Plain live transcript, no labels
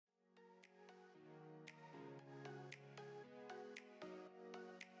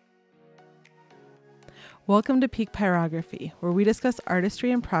Welcome to Peak Pyrography, where we discuss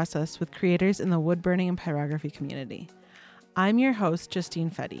artistry and process with creators in the wood burning and pyrography community. I'm your host, Justine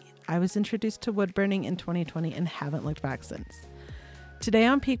Fedde. I was introduced to wood burning in 2020 and haven't looked back since. Today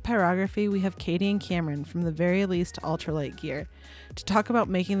on Peak Pyrography, we have Kadi and Cameron from the very least Ultralight gear to talk about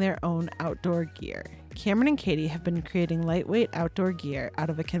making their own outdoor gear. Cameron and Kadi have been creating lightweight outdoor gear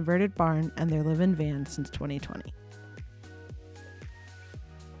out of a converted barn and their live-in van since 2020.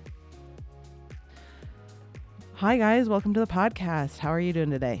 Hi guys, welcome to the podcast. How are you doing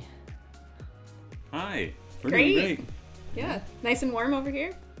today? Hi, we're doing great. Yeah, nice and warm over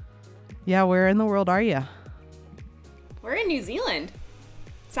here. Yeah, where in the world are you? We're in New Zealand,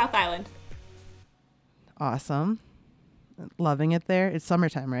 South Island. Awesome. Loving it there. It's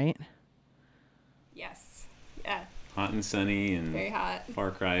summertime, right? Yes. Yeah. Hot and sunny and very hot. Far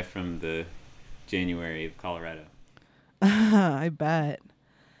cry from the January of Colorado. I bet.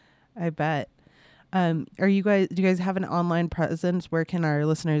 Do you guys have an online presence? Where can our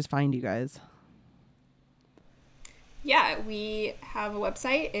listeners find you guys? Yeah, we have a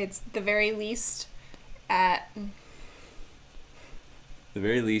website. It's the very least at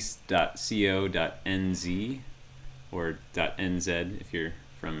theveryleast.co.nz or .nz if you're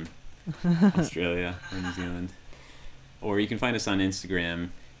from Australia or New Zealand. Or you can find us on Instagram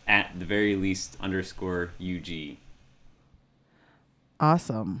at theveryleast_UG.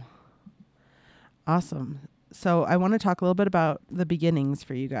 Awesome. So I want to talk a little bit about the beginnings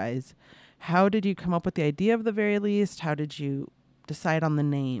for you guys. How did you come up with the idea of the very least? How did you decide on the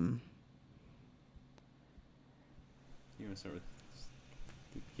name? You want to start with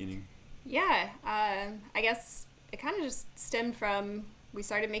the beginning? Yeah, I guess it kind of just stemmed from, we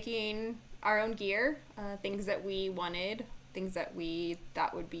started making our own gear, things that we wanted, things that we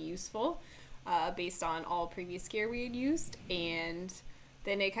thought would be useful, based on all previous gear we had used. And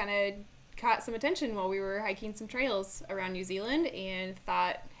then it kind of caught some attention while we were hiking some trails around New Zealand and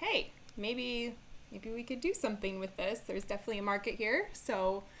thought, hey, maybe we could do something with this. There's definitely a market here.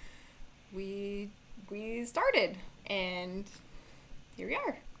 So we started, and here we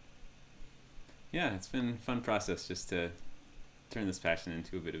are. Yeah, it's been a fun process just to turn this passion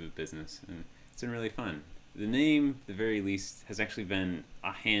into a bit of a business, and it's been really fun. The name, the very least, has actually been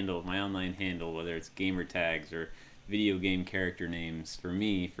a handle, my online handle, whether it's gamer tags or video game character names for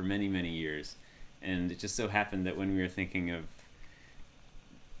me for many, many years. And it just so happened that when we were thinking of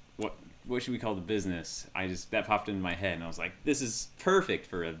what should we call the business, that popped into my head, and I was like, this is perfect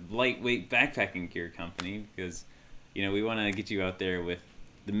for a lightweight backpacking gear company, because we want to get you out there with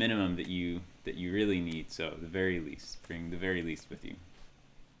the minimum that you really need. So the very least, bring the very least with you.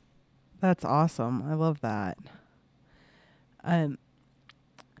 That's awesome. I love that. And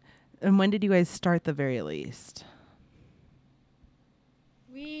when did you guys start the very least?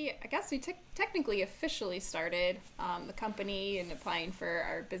 I guess we technically officially started the company and applying for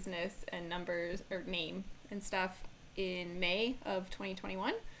our business and numbers or name and stuff in May of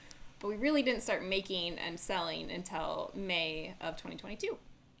 2021, but we really didn't start making and selling until May of 2022.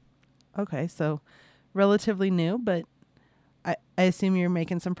 Okay, so relatively new, but I assume you're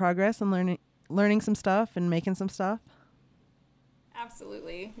making some progress and learning some stuff and making some stuff.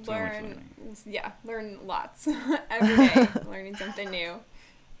 Absolutely. Learn lots every day, learning something new.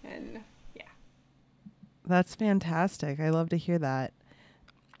 And yeah. That's fantastic. I love to hear that.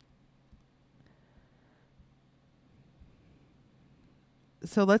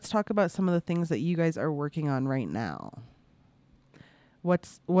 So let's talk about some of the things that you guys are working on right now.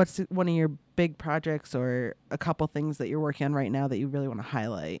 What's one of your big projects or a couple things that you're working on right now that you really want to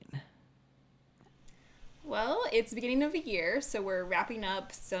highlight? Well, it's the beginning of the year, so we're wrapping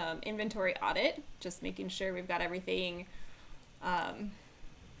up some inventory audit, just making sure we've got everything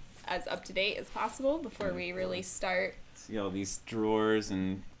as up to date as possible before we really start. See all these drawers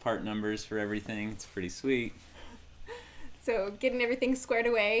and part numbers for everything. It's pretty sweet. So getting everything squared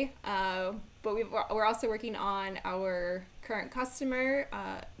away, but we're also working on our current customer.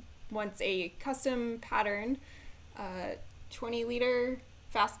 Wants a custom pattern 20-liter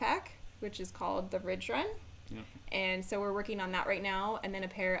fast pack, which is called the Ridge Run. Yeah. And so we're working on that right now, and then a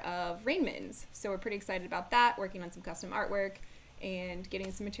pair of rain mittens. So we're pretty excited about that, working on some custom artwork and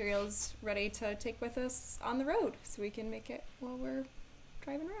getting some materials ready to take with us on the road so we can make it while we're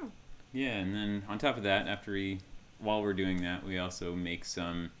driving around. Yeah, and then on top of that, while we're doing that, we also make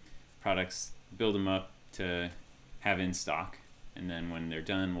some products, build them up to have in stock, and then when they're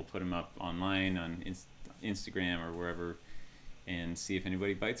done, we'll put them up online on Instagram or wherever and see if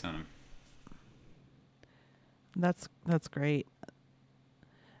anybody bites on them. That's great.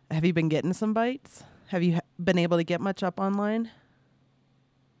 Have you been getting some bites? Have you been able to get much up online?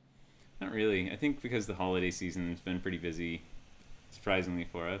 Not really. I think because the holiday season has been pretty busy, surprisingly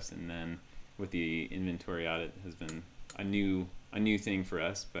for us, and then with the inventory audit has been a new thing for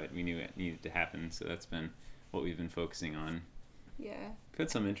us, but we knew it needed to happen, so that's been what we've been focusing on. Yeah. We've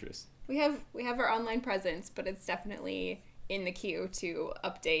had some interest. We have our online presence, but it's definitely in the queue to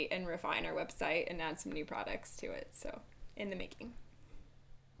update and refine our website and add some new products to it. So in the making.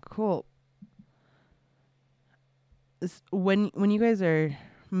 Cool. When you guys are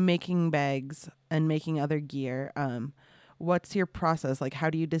making bags and making other gear, what's your process? Like, how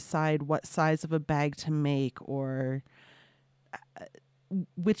do you decide what size of a bag to make, or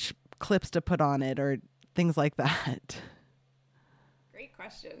which clips to put on it, or things like that? Great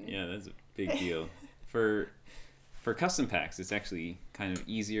question. Yeah, that's a big deal. For custom packs, it's actually kind of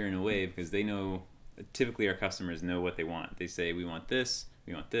easier in a way because they know, typically our customers know what they want. They say, we want this,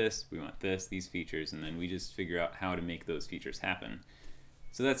 we want this, we want this, these features, and then we just figure out how to make those features happen.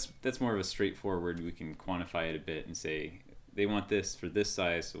 So that's more of a straightforward, we can quantify it a bit and say, they want this for this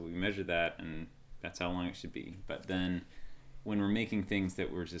size, so we measure that, and that's how long it should be. But then when we're making things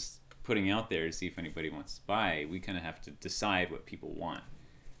that we're just putting out there to see if anybody wants to buy, we kind of have to decide what people want.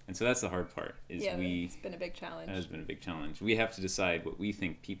 And so that's the hard part. It's been a big challenge. That has been a big challenge. We have to decide what we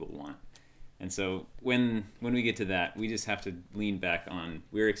think people want. And so when we get to that, we just have to lean back on,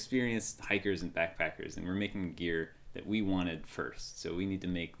 we're experienced hikers and backpackers, and we're making gear that we wanted first. So we need to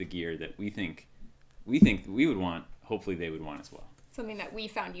make the gear that we think we would want, hopefully they would want as well. Something that we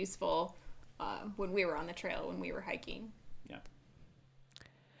found useful when we were on the trail, when we were hiking. Yeah.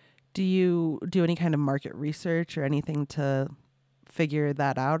 Do you do any kind of market research or anything to figure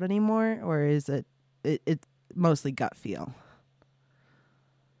that out anymore, or is it mostly gut feel?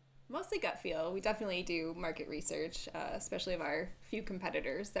 Mostly gut feel. We definitely do market research, especially of our few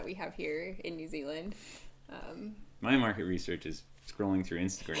competitors that we have here in New Zealand. My market research is scrolling through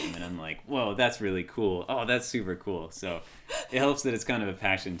Instagram, and I'm like, whoa, that's really cool. Oh, that's super cool. So it helps that it's kind of a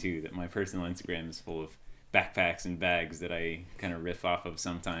passion too, that my personal Instagram is full of backpacks and bags that I kind of riff off of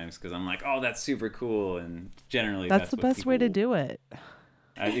sometimes, because I'm like, oh, that's super cool, and generally that's the best way to do it.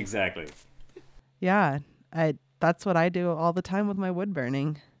 Exactly. Yeah, that's what I do all the time with my wood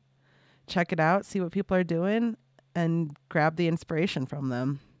burning. Check it out, see what people are doing, and grab the inspiration from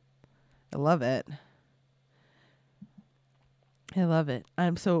them. I love it.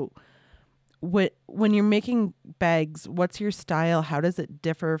 So when you're making bags, what's your style? How does it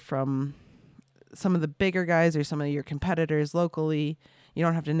differ from some of the bigger guys or some of your competitors locally? You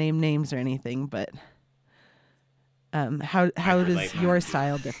don't have to name names or anything, but how does your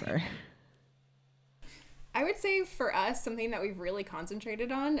style differ? I would say for us, something that we've really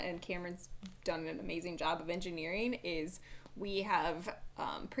concentrated on, and Cameron's done an amazing job of engineering, is we have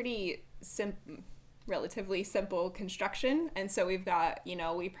relatively simple construction. And so we've got,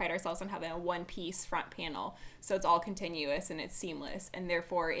 we pride ourselves on having a one-piece front panel. So it's all continuous and it's seamless. And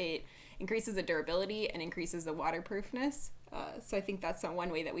therefore it increases the durability and increases the waterproofness. So I think that's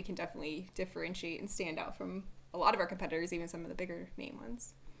one way that we can definitely differentiate and stand out from a lot of our competitors, even some of the bigger name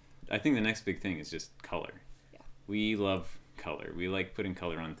ones. I think the next big thing is just color. Yeah. We love color. We like putting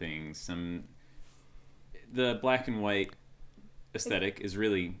color on things. The black and white aesthetic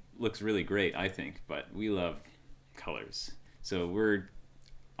looks really great, I think, but we love colors. So we're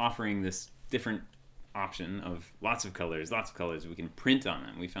offering this different option of lots of colors we can print on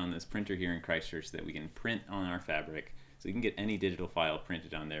them. We found this printer here in Christchurch that we can print on our fabric, so you can get any digital file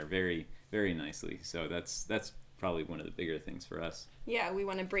printed on there very, very nicely. So that's probably one of the bigger things for us. Yeah, we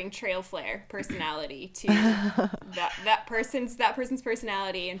want to bring trail flair personality to that person's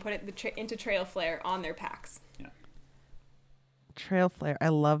personality and put it into trail flair on their packs. Yeah. Trail flair. I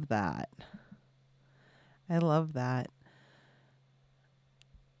love that.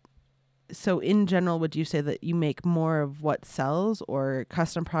 So in general, would you say that you make more of what sells, or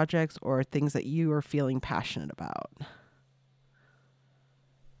custom projects, or things that you are feeling passionate about?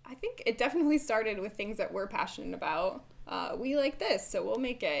 I think it definitely started with things that we're passionate about. We like this, so we'll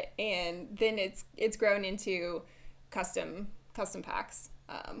make it, and then it's grown into custom packs,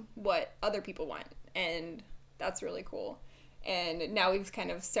 what other people want, and that's really cool. And now we've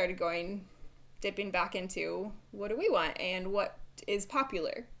kind of started dipping back into what do we want and what is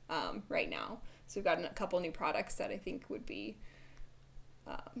popular right now. So we've got a couple new products that I think would be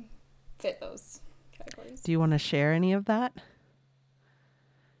fit those categories. Do you want to share any of that?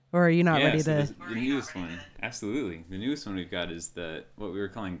 Or are you not ready to? The newest one, absolutely. The newest one we've got is what we were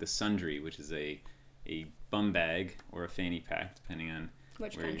calling the sundry, which is a bum bag or a fanny pack, depending on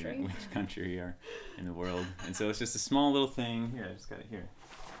which country you are in the world. And so it's just a small little thing. Here, I just got it here.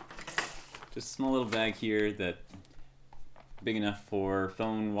 Just a small little bag here that big enough for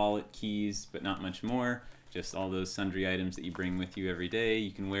phone, wallet, keys, but not much more. Just all those sundry items that you bring with you every day.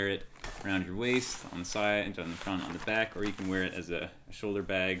 You can wear it around your waist, on the side, on the front, on the back, or you can wear it as a shoulder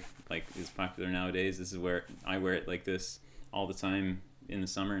bag, like is popular nowadays. This is where I wear it like this all the time in the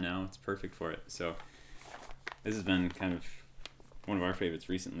summer now. It's perfect for it. So this has been kind of one of our favorites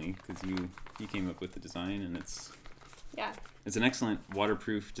recently because you came up with the design, and it's an excellent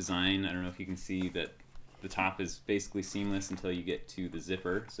waterproof design. I don't know if you can see that the top is basically seamless until you get to the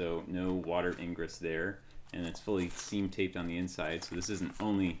zipper, so no water ingress there, and it's fully seam taped on the inside. So this isn't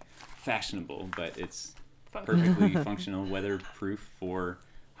only fashionable, but it's perfectly functional, weatherproof for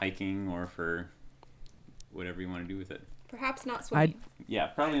hiking or for whatever you want to do with it. Perhaps not swimming. Yeah,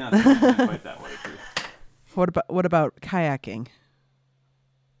 probably not swimming, not quite that waterproof. What about kayaking?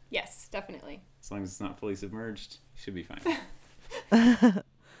 Yes, definitely. As long as it's not fully submerged, you should be fine.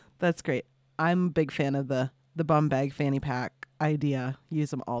 That's great. I'm a big fan of the bum bag fanny pack idea.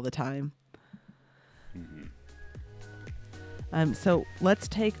 Use them all the time. Mm-hmm. So let's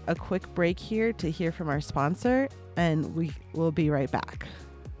take a quick break here to hear from our sponsor, and we will be right back.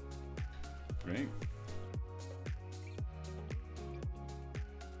 Great.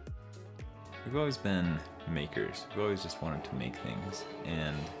 We've always been makers. We've always just wanted to make things,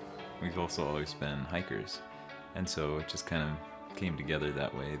 and we've also always been hikers. And so it just kind of came together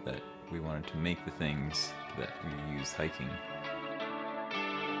that way, that we wanted to make the things that we use hiking.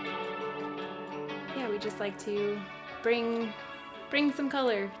 Yeah, we just like to bring some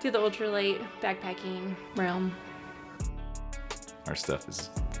color to the ultralight backpacking realm. Our stuff is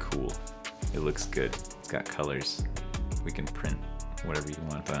cool. It looks good. It's got colors. We can print whatever you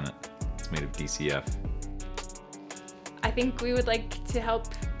want on it. It's made of DCF. I think we would like to help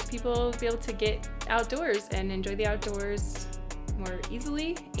people be able to get outdoors and enjoy the outdoors more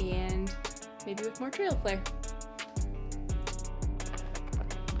easily and maybe with more trail flair.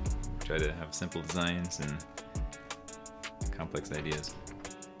 Try to have simple designs and complex ideas.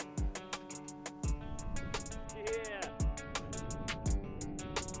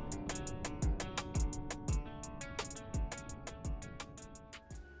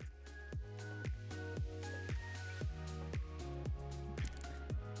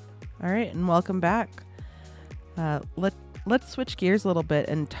 All right, and welcome back. Let's switch gears a little bit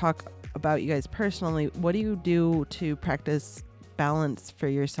and talk about you guys personally. What do you do to practice balance for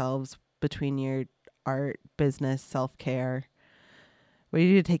yourselves between your art, business, self-care? What do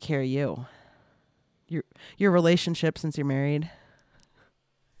you do to take care of you? Your relationship since you're married?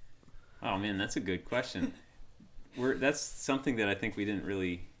 Oh man, that's a good question. That's something that I think we didn't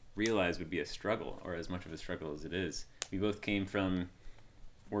really realize would be a struggle, or as much of a struggle as it is. We both came from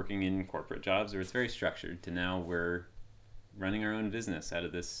working in corporate jobs where it's very structured, to now we're running our own business out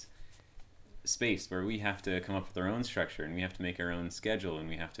of this space where we have to come up with our own structure, and we have to make our own schedule, and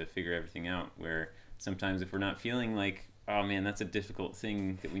we have to figure everything out, where sometimes if we're not feeling like, oh man, that's a difficult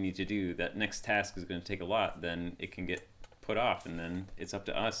thing that we need to do, that next task is going to take a lot, then it can get put off, and then it's up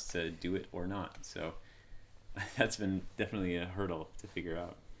to us to do it or not. So that's been definitely a hurdle to figure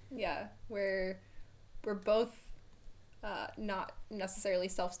out. Yeah, we're both not necessarily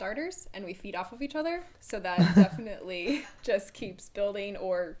self-starters, and we feed off of each other, so that definitely just keeps building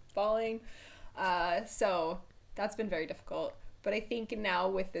or falling. So that's been very difficult. But I think now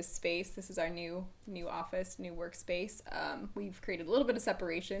with this space, this is our new office, new workspace. We've created a little bit of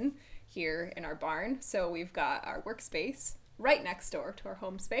separation here in our barn. So we've got our workspace right next door to our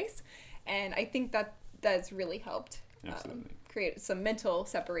home space, and I think that's really helped create some mental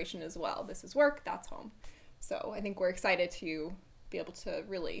separation as well. This is work, that's home. So I think we're excited to be able to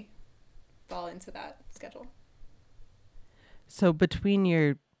really fall into that schedule. So between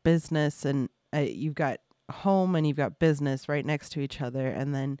your business and you've got home and you've got business right next to each other,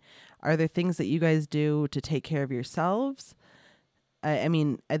 and then are there things that you guys do to take care of yourselves? I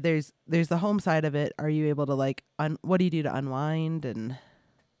mean, there's the home side of it. Are you able to what do you do to unwind? And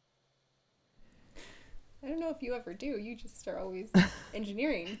I don't know if you ever do. You just are always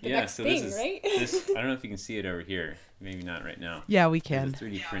engineering the next thing, right? I don't know if you can see it over here. Maybe not right now. Yeah, we can. There's a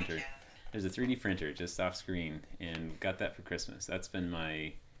 3D printer. There's a 3D printer just off screen, and got that for Christmas. That's been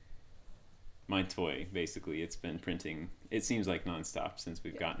my toy, basically. It's been printing, it seems like nonstop since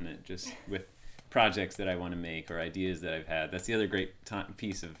we've gotten it, just with projects that I want to make or ideas that I've had. That's the other great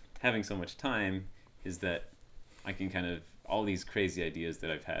piece of having so much time, is that I can kind of, all these crazy ideas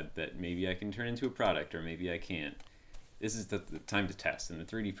that I've had that maybe I can turn into a product or maybe I can't. This is the time to test, and the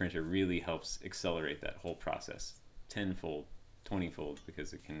 3D printer really helps accelerate that whole process tenfold, 20-fold,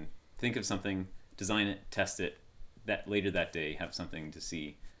 because it can think of something, design it, test it, that later that day have something to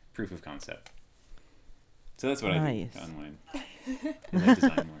see, proof of concept. So that's what I Nice. do to unwind. 'Cause I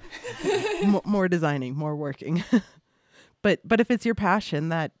design more. More designing, more working. But if it's your passion,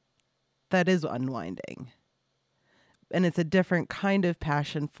 that is unwinding. And it's a different kind of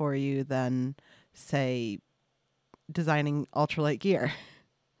passion for you than, say, designing ultralight gear.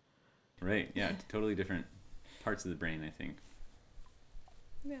 Right. Yeah. Totally different parts of the brain, I think.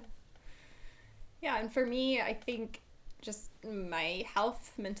 Yeah. Yeah, and for me, I think just my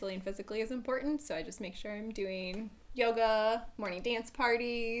health, mentally and physically, is important. So I just make sure I'm doing yoga, morning dance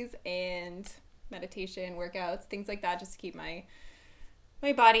parties, and meditation, workouts, things like that, just to keep my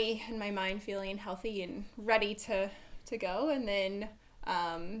body and my mind feeling healthy and ready to go. And then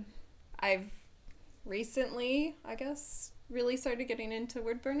I've recently, I guess, really started getting into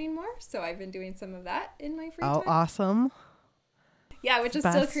wood burning more. So I've been doing some of that in my free time. Oh, awesome. Yeah, which is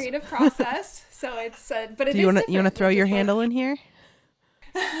Best. still a creative process. So it's, but it Do you is want to different, throw which your is like- handle in here?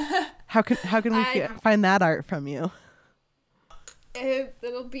 How can we find that art from you?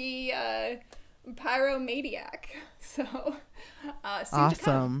 It'll be Pyromaniac. So soon to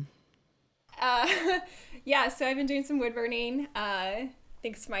come. Awesome. Yeah, so I've been doing some wood burning.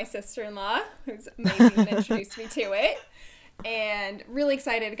 Thanks to my sister-in-law, who's amazing and introduced me to it. And really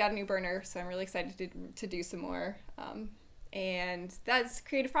excited. Got a new burner, so I'm really excited to do some more. And that's a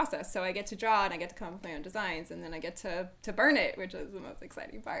creative process. So I get to draw and I get to come up with my own designs, and then I get to burn it, which is the most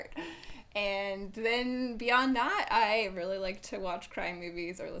exciting part. And then beyond that, I really like to watch crime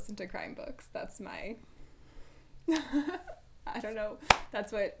movies or listen to crime books. That's my, I don't know,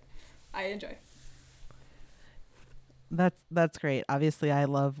 that's what I enjoy. That's great. Obviously, I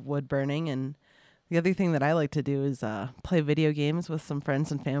love wood burning, and the other thing that I like to do is play video games with some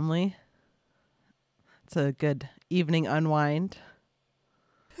friends and family. It's a good evening unwind.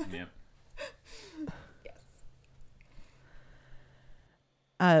 Yep.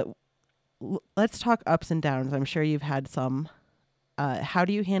 Yes. Let's talk ups and downs. I'm sure you've had some. How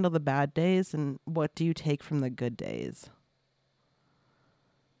do you handle the bad days, and what do you take from the good days?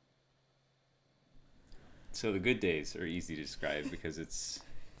 So the good days are easy to describe because it's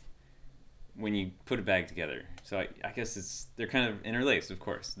when you put a bag together. So I guess they're kind of interlaced, of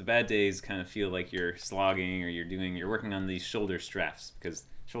course. The bad days kind of feel like you're slogging or you're working on these shoulder straps, because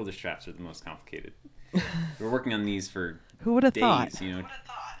shoulder straps are the most complicated. We're working on these for Who would have days, thought? you know.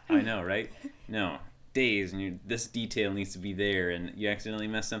 I know, right? No, days, and this detail needs to be there, and you accidentally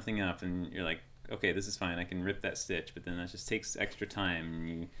mess something up, and you're like, okay, this is fine, I can rip that stitch, but then that just takes extra time, and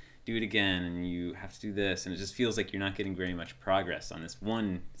you do it again, and you have to do this, and it just feels like you're not getting very much progress on this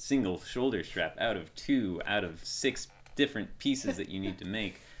one single shoulder strap out of 6 different pieces that you need to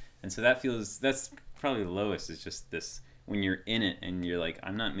make. And so that's probably the lowest, is just this, when you're in it and you're like,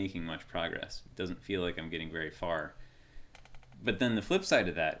 I'm not making much progress. It doesn't feel like I'm getting very far. But then the flip side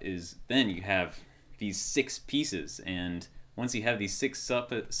of that is then you have these 6 pieces, and once you have these 6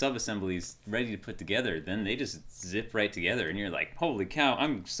 sub-assemblies ready to put together, then they just zip right together, and you're like, holy cow,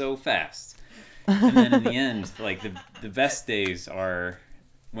 I'm so fast. And then in the end, like the best days are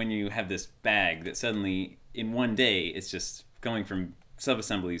when you have this bag that suddenly in one day it's just going from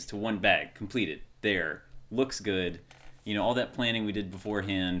sub-assemblies to one bag completed, there, looks good. You know, all that planning we did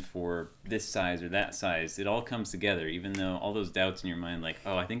beforehand for this size or that size, it all comes together, even though all those doubts in your mind, like,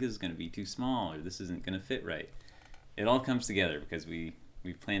 oh, I think this is going to be too small, or this isn't going to fit right. It all comes together because we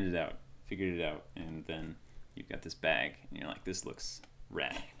planned it out, figured it out, and then you've got this bag, and you're like, this looks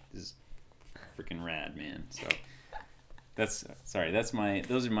rad. This is freaking rad, man. So those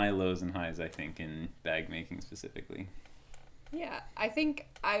are my lows and highs, I think, in bag making specifically. Yeah, I think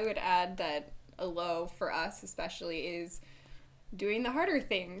I would add that a low for us especially is doing the harder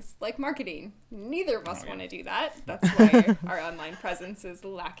things like marketing. Neither of us want to do that. That's why our online presence is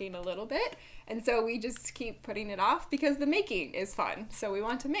lacking a little bit. And so we just keep putting it off because the making is fun. So we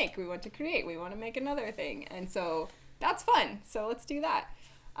want to make, we want to create, we want to make another thing. And so that's fun. So let's do that.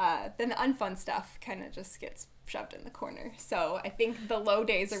 Then the unfun stuff kind of just gets shoved in the corner. So I think the low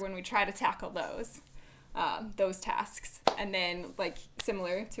days are when we try to tackle those tasks. And then, like,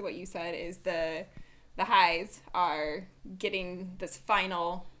 similar to what you said, is the highs are getting this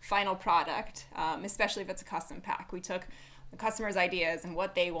final product, especially if it's a custom pack. We took the customer's ideas and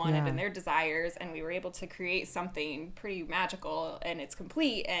what they wanted and their desires, and we were able to create something pretty magical, and it's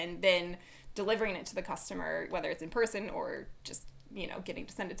complete, and then delivering it to the customer, whether it's in person or just, you know, getting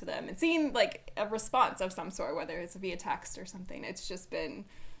to send it to them and seeing like a response of some sort, whether it's via text or something. It's just been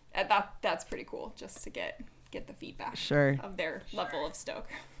that's pretty cool, just to get the feedback of their level of stoke.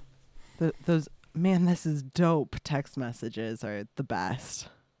 Those man, this is dope text messages are the best.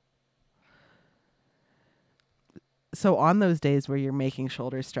 So on those days where you're making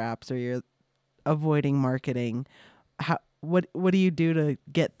shoulder straps or you're avoiding marketing, what do you do to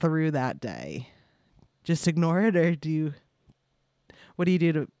get through that day? Just ignore it, or what do you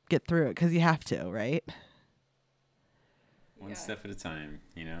do to get through it? Because you have to, right? One step at a time.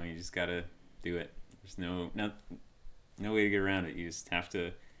 You just gotta do it. There's no way to get around it. You just have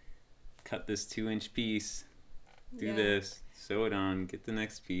to cut this 2-inch piece, do this, sew it on, get the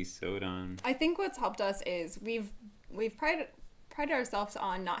next piece, sew it on. I think what's helped us is we've prided ourselves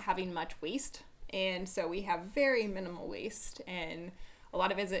on not having much waste, and so we have very minimal waste, and a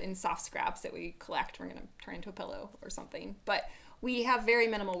lot of it is in soft scraps that we collect. We're gonna turn into a pillow or something, but we have very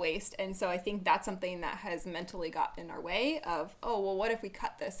minimal waste, and so I think that's something that has mentally got in our way of, oh, well, what if we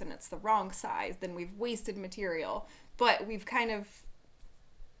cut this and it's the wrong size? Then we've wasted material. But we've kind of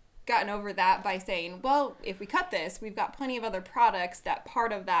gotten over that by saying, well, if we cut this, we've got plenty of other products that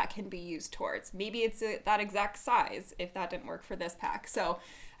part of that can be used towards. Maybe it's that exact size if that didn't work for this pack. So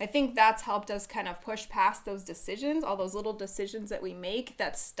I think that's helped us kind of push past those decisions, all those little decisions that we make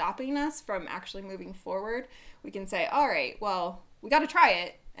that's stopping us from actually moving forward. We can say, all right, well, we got to try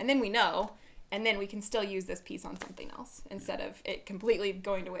it, and then we know, and then we can still use this piece on something else instead of it completely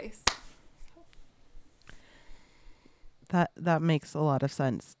going to waste. That makes a lot of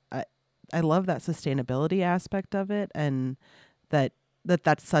sense. I love that sustainability aspect of it, and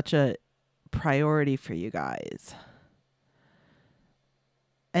that's such a priority for you guys.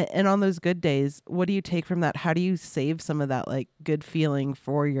 And on those good days, what do you take from that? How do you save some of that like good feeling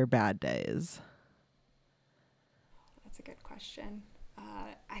for your bad days? That's a good question.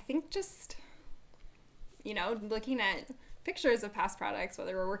 I think just, looking at pictures of past products,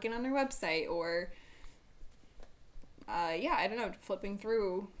 whether we're working on our website or, I don't know, flipping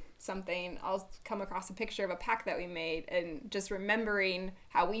through something, I'll come across a picture of a pack that we made, and just remembering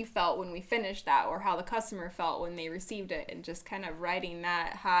how we felt when we finished that, or how the customer felt when they received it, and just kind of riding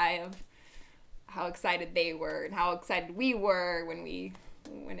that high of how excited they were and how excited we were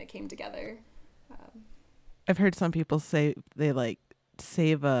when it came together. I've heard some people say they like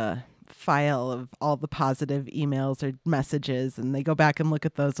save a file of all the positive emails or messages, and they go back and look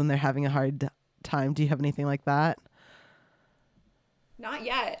at those when they're having a hard time. Do you have anything like that? Not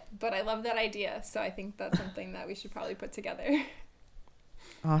yet, but I love that idea. So I think that's something that we should probably put together.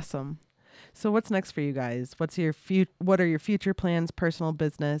 Awesome. So what's next for you guys? What are your future plans, personal,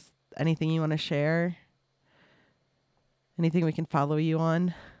 business? Anything you want to share? Anything we can follow you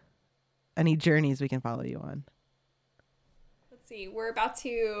on? Any journeys we can follow you on? Let's see. We're about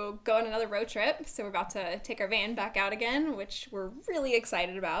to go on another road trip. So we're about to take our van back out again, which we're really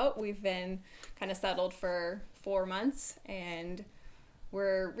excited about. We've been kind of settled for 4 months, and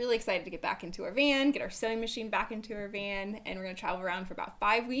we're really excited to get back into our van, get our sewing machine back into our van, and we're going to travel around for about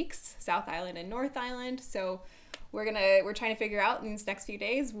 5 weeks, South Island and North Island. So we're trying to figure out in these next few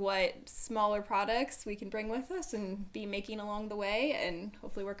days what smaller products we can bring with us and be making along the way, and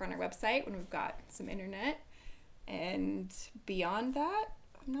hopefully work on our website when we've got some internet. And beyond that,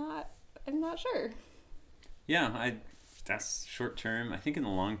 I'm not sure. Yeah, that's short term. I think in the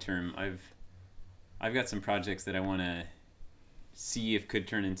long term, I've got some projects that I want to see if could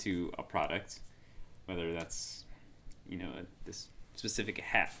turn into a product, whether that's this specific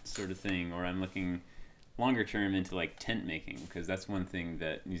hat sort of thing, or I'm looking longer term into like tent making, because that's one thing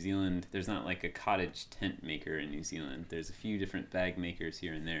that New Zealand, there's not like a cottage tent maker in New Zealand. There's a few different bag makers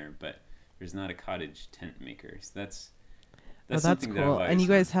here and there, but there's not a cottage tent maker. So that's something cool. that and you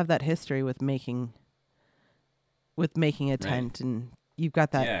guys have that history with making a tent, and you've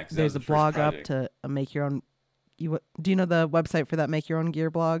got that. Yeah, there's a blog up to make your own. Do you know the website for that Make Your Own Gear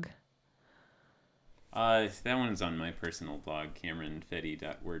blog? That one's on my personal blog,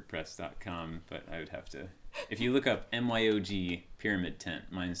 cameronfedde.wordpress.com, but I would have to, if you look up MYOG Pyramid Tent,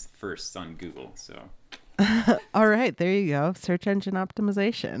 mine's first on Google, so. All right, there you go. Search engine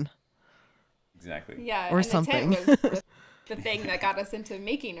optimization. Exactly. Yeah, or and something. The tent was the thing that got us into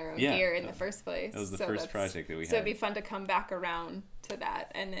making our own gear in the first place. That was the first project that we had. So it'd be fun to come back around to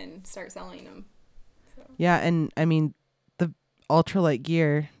that and then start selling them. So. Yeah, and I mean, the ultralight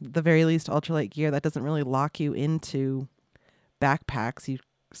gear, the very least ultralight gear, that doesn't really lock you into backpacks. You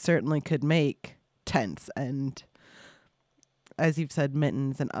certainly could make tents and, as you've said,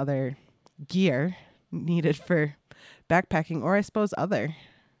 mittens and other gear needed for backpacking, or I suppose other.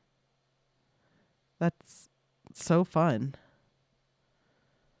 That's so fun.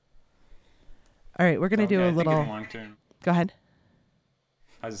 All right, we're going to do a little... In the long term, go ahead.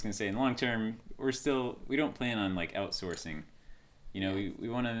 I was just going to say, in the long term, we don't plan on like outsourcing. We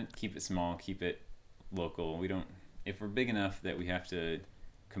want to keep it small, keep it local. If we're big enough that we have to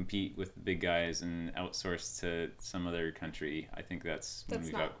compete with the big guys and outsource to some other country, I think that's when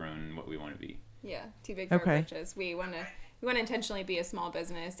we've outgrown what we want to be. Yeah, too big for our britches. We want to intentionally be a small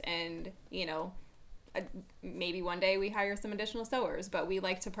business, and maybe one day we hire some additional sewers, but we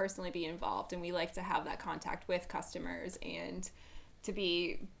like to personally be involved, and we like to have that contact with customers and to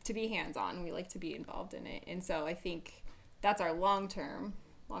be hands-on. We like to be involved in it, and so I think that's our long-term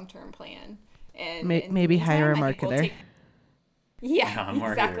plan. And maybe hire a marketer. Yeah,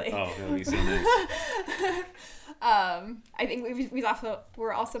 exactly. Oh, that would be so nice. I think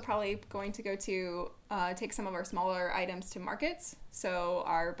we're also probably going to go to take some of our smaller items to markets. So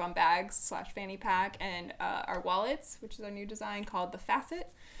our bum bags / fanny pack and our wallets, which is our new design called the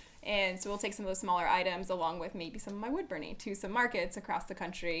Facet. And so we'll take some of those smaller items along with maybe some of my wood burning to some markets across the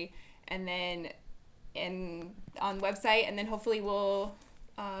country, and then on the website, and then hopefully we'll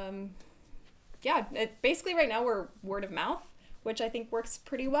basically right now we're word of mouth, which I think works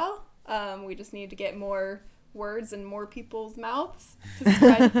pretty well. We just need to get more words in more people's mouths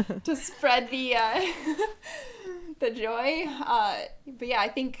to spread the the joy. But yeah, I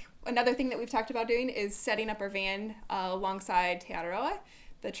think another thing that we've talked about doing is setting up our van alongside Tearoa,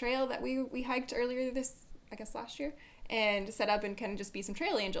 the trail that we hiked earlier last year, and set up and kind of just be some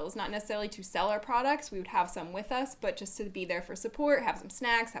trail angels, not necessarily to sell our products. We would have some with us, but just to be there for support, have some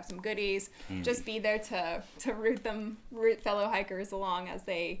snacks, have some goodies, just be there to root fellow hikers along as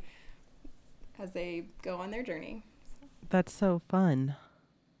they go on their journey. That's so fun.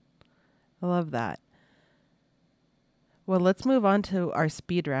 I love that. Well, let's move on to our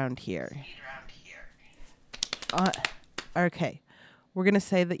speed round here. Okay. We're going to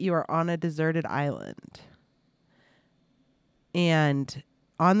say that you are on a deserted island. And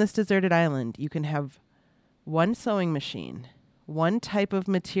on this deserted island, you can have one sewing machine, one type of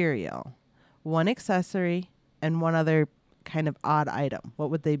material, one accessory, and one other kind of odd item. What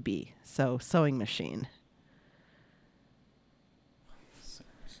would they be? So, sewing machine.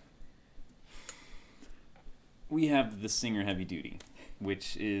 We have the Singer Heavy Duty,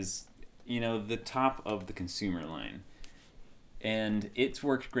 which is, the top of the consumer line. And it's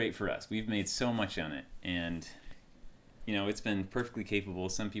worked great for us. We've made so much on it. And, it's been perfectly capable.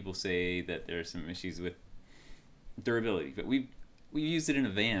 Some people say that there are some issues with durability. But we used it in a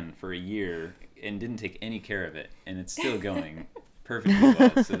van for a year and didn't take any care of it. And it's still going perfectly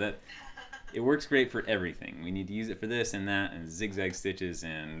well. So that it works great for everything. We need to use it for this and that and zigzag stitches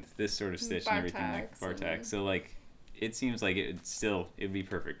and this sort of stitch and everything like bar tack. So, it seems like it'd be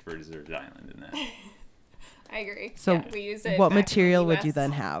perfect for a deserted island in that. I agree. So we use it. What material would you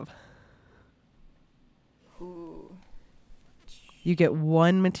then have? Ooh. You get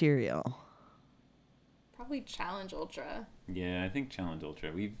one material. Probably Challenge Ultra. Yeah, I think Challenge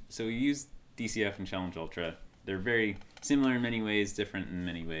Ultra. We use DCF and Challenge Ultra. They're very similar in many ways, different in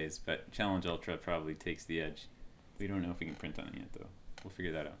many ways, but Challenge Ultra probably takes the edge. We don't know if we can print on it yet, though. We'll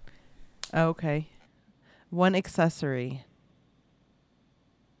figure that out. Okay. One accessory.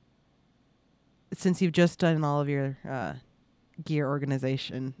 Since you've just done all of your gear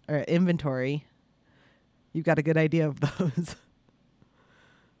organization or inventory, you've got a good idea of those.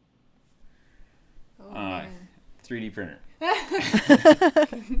 3D printer.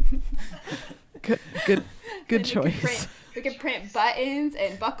 Good choice. We could print buttons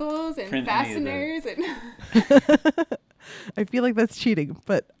and buckles and Print fasteners and. I feel like that's cheating,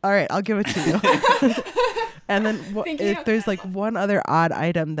 but all right, I'll give it to you. And then if there's one other odd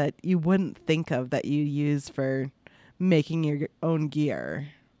item that you wouldn't think of that you use for making your own gear.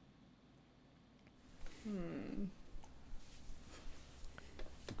 Look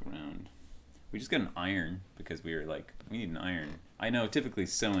around. We just got an iron because we were we need an iron. I know typically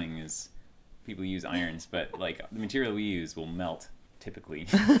sewing is people use irons, but the material we use will melt typically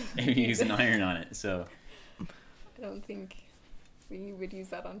if you use an iron on it. So I don't think we would use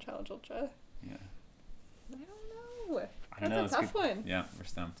that on Challenge Ultra. Yeah. I don't know. That's a tough one. Yeah, we're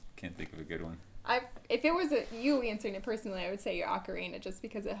stumped. Can't think of a good one. If it was you answering it personally, I would say your ocarina, just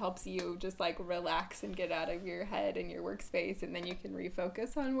because it helps you just relax and get out of your head and your workspace, and then you can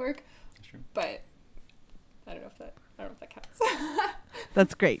refocus on work. That's true. But I don't know if that counts.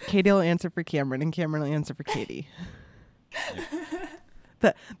 That's great. Katie will answer for Cameron, and Cameron will answer for Katie.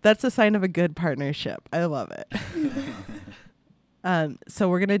 That's a sign of a good partnership. I love it. So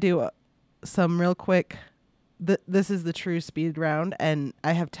we're gonna do some real quick. This is the true speed round, and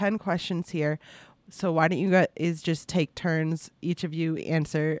I have 10 questions here. So why don't you guys just take turns? Each of you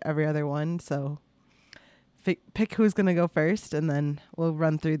answer every other one. So pick who's gonna go first, and then we'll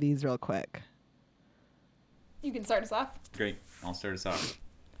run through these real quick. You can start us off. Great. I'll start us off.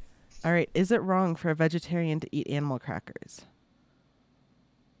 All right. Is it wrong for a vegetarian to eat animal crackers?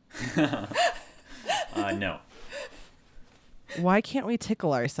 No. Why can't we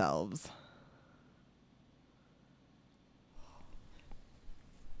tickle ourselves?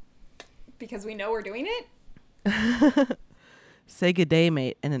 Because we know we're doing it? Say good day,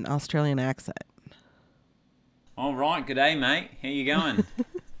 mate, in an Australian accent. All right, good day, mate. How you going?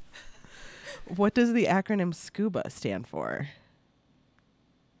 What does the acronym SCUBA stand for?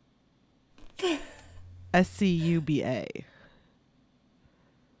 SCUBA.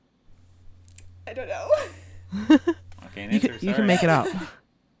 I don't know. Okay, You answer, you can make it up.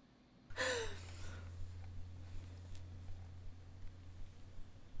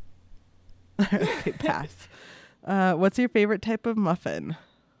 Okay, pass. What's your favorite type of muffin?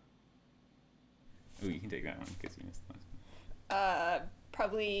 Ooh, you can take that one because you missed the last one.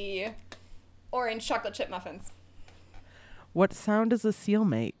 Probably orange chocolate chip muffins. What sound does a seal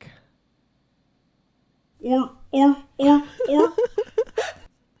make? Or.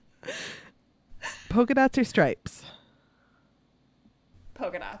 Polka dots or stripes?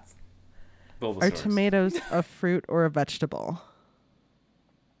 Polka dots. Bulbasaurus. Are tomatoes a fruit or a vegetable?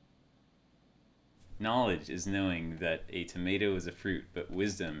 Knowledge is knowing that a tomato is a fruit, but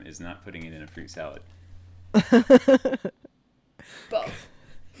wisdom is not putting it in a fruit salad. Both.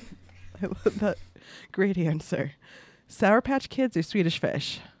 I love that. Great answer. Sour Patch Kids or Swedish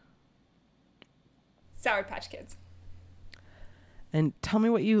Fish? Sour Patch Kids. And tell me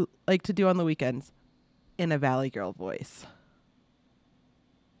what you like to do on the weekends in a Valley Girl voice.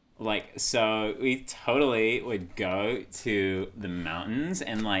 Like, so we totally would go to the mountains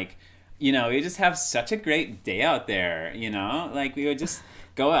and, like, you know, we just have such a great day out there, you know? Like, we would just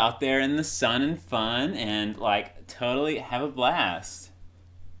go out there in the sun and fun and, like, totally have a blast.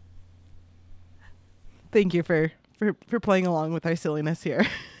 Thank you for playing along with our silliness here.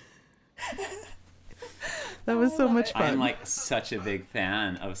 That was so much fun. I'm, like, such a big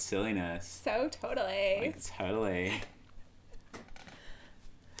fan of silliness. So totally. Like, totally.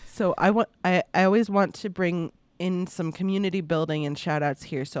 So I always want to bring in some community building and shout outs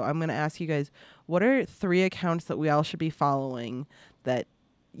here. So I'm going to ask you guys, what are 3 accounts that we all should be following that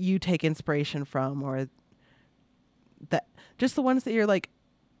you take inspiration from, or that just the ones that you're like,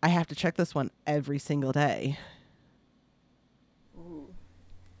 I have to check this one every single day? Ooh.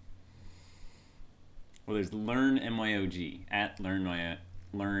 Well, there's Learn MYOG at Learn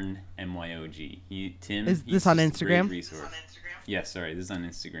MYOG. Tim, Is he's this on just a great Instagram? resource. Yes, sorry, this is on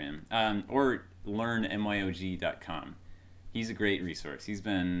Instagram. Or learnmyog.com. He's a great resource. He's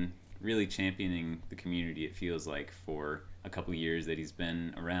been really championing the community, it feels like, for a couple years that he's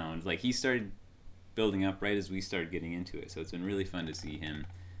been around. Like, he started building up right as we started getting into it, so it's been really fun to see him.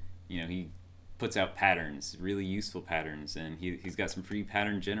 You know, he puts out patterns, really useful patterns, and he's got some free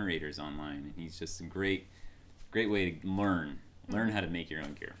pattern generators online, and he's just a great way to learn how to make your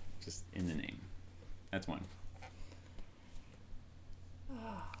own gear, just in the name. That's one.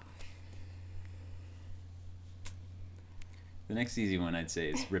 The next easy one I'd say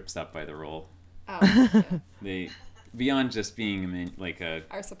is Rip Stop by the Roll. Oh, yeah. They, beyond just being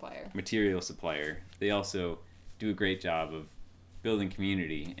Our supplier. material supplier, they also do a great job of building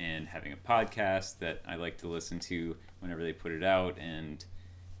community and having a podcast that I like to listen to whenever they put it out, and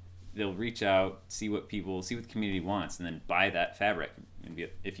they'll reach out, see what the community wants, and then buy that fabric. And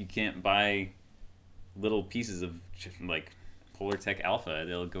if you can't buy little pieces of like Polar Tech Alpha,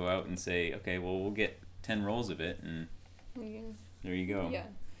 they'll go out and say, okay, well, we'll get 10 rolls of it, and there you go. Yeah.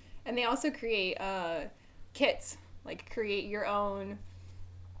 And they also create kits, like create your own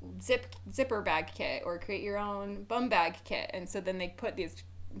zipper bag kit or create your own bum bag kit. And so then they put these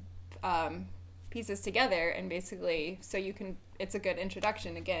pieces together, and basically so you can, it's a good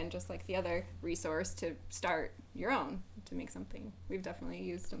introduction, again, just like the other resource, to start your own, to make something. We've definitely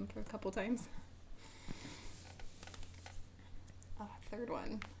used them for a couple times. Third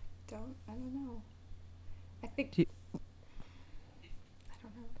one. I don't know. I think I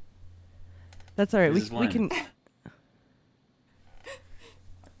don't know. That's all right. This is We can.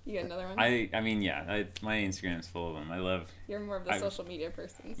 You got another one? I mean, yeah, my Instagram's full of them. I love. You're more of the social media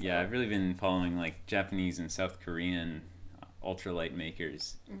person. So. Yeah, I've really been following like Japanese and South Korean ultralight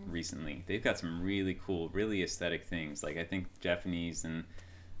makers recently. They've got some really cool, really aesthetic things. Like, I think Japanese and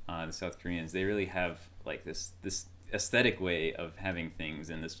the South Koreans, they really have like this aesthetic way of having things,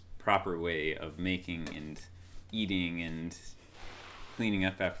 and this proper way of making and eating and cleaning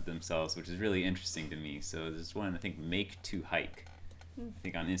up after themselves, which is really interesting to me. So there's one, I think, Make to Hike. I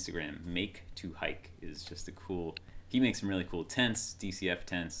think on Instagram, Make to Hike is just a cool. He makes some really cool tents, DCF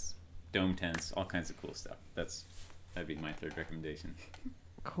tents, dome tents, all kinds of cool stuff. That'd be my third recommendation.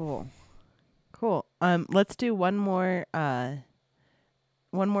 Cool. Let's do one more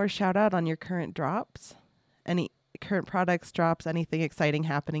one more shout out on your current drops? Any current products, drops, anything exciting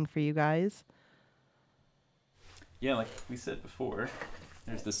happening for you guys? Yeah, like we said before,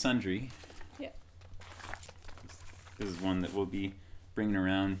 there's the sundry. Yeah. This is one that we'll be bringing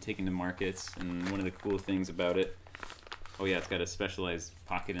around, taking to markets, and one of the cool things about it, oh yeah, it's got a specialized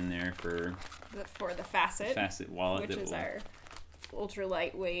pocket in there for the facet wallet, which is our ultra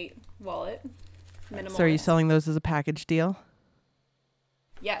lightweight wallet. Minimalist. So are you selling those as a package deal?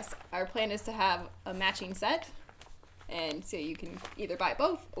 Yes, our plan is to have a matching set, and so you can either buy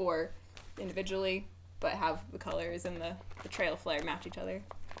both or individually, but have the colors and the trail flare match each other.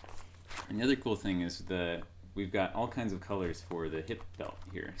 And the other cool thing is we've got all kinds of colors for the hip belt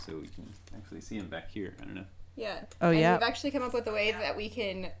here, so we can actually see them back here. I don't know. Yeah. Oh, and yeah. we've actually come up with a way that we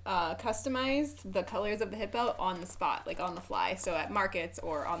can customize the colors of the hip belt on the spot, like on the fly, so at markets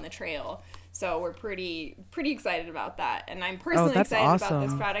or on the trail. So we're pretty excited about that. And I'm personally excited about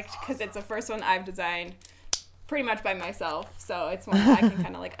this product because it's the first one I've designed pretty much by myself. So it's one that I can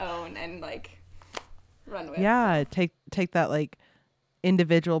kind of like own and like run with. Yeah, take that like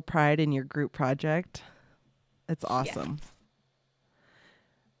individual pride in your group project. It's awesome. Yeah.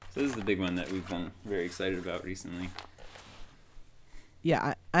 So this is the big one that we've been very excited about recently.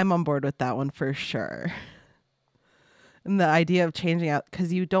 Yeah, I'm on board with that one for sure. And the idea of changing out,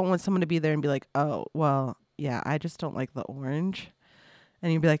 because you don't want someone to be there and be like, oh, well, yeah, I just don't like the orange.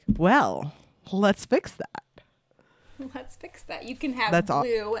 And you'd be like, well, let's fix that. Let's fix that. You can have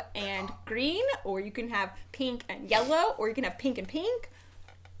blue and green, or you can have pink and yellow, or you can have pink and pink.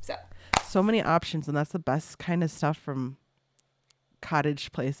 So many options, and that's the best kind of stuff from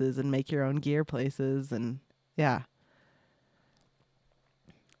cottage places and make your own gear places. And yeah.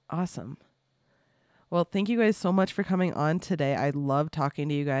 Awesome. Well, thank you guys so much for coming on today. I love talking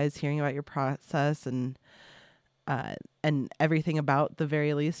to you guys, hearing about your process and everything about the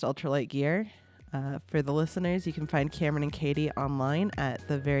very least ultralight gear. For the listeners, you can find Cameron and Kadi online at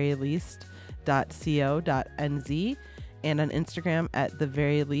theveryleast.co.nz and on Instagram at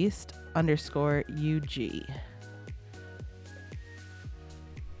theveryleast_UG.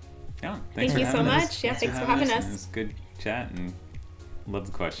 Yeah, thank you so much. Yeah, thanks for having us. It was good chat and love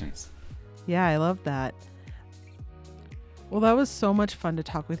the questions. Yeah, I love that. Well, that was so much fun to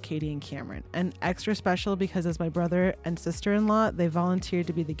talk with Kadi and Cameron, and extra special because as my brother and sister-in-law, they volunteered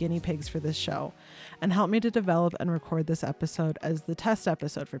to be the guinea pigs for this show and helped me to develop and record this episode as the test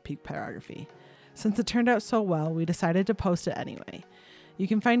episode for Peak Pyrography. Since it turned out so well, we decided to post it anyway. You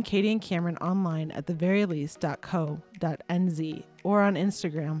can find Kadi and Cameron online at theveryleast.co.nz or on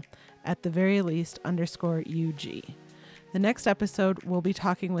Instagram at theveryleast_UG. The next episode, we'll be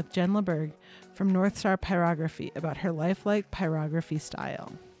talking with Jen LeBerg from North Star Pyrography about her lifelike pyrography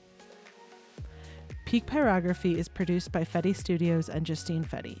style. Peak Pyrography is produced by Fedde Studios and Justine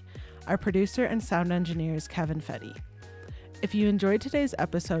Fedde. Our producer and sound engineer is Kevin Fedde. If you enjoyed today's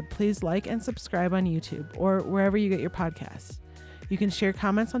episode, please like and subscribe on YouTube or wherever you get your podcasts. You can share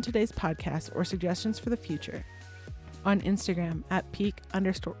comments on today's podcast or suggestions for the future on Instagram at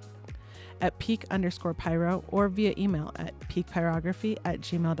peak_pyro or via email at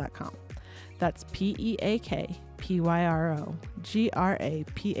peakpyrography@gmail.com. That's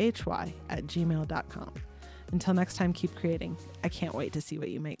peakpyrography@gmail.com. Until next time, keep creating. I can't wait to see what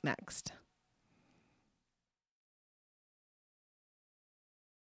you make next.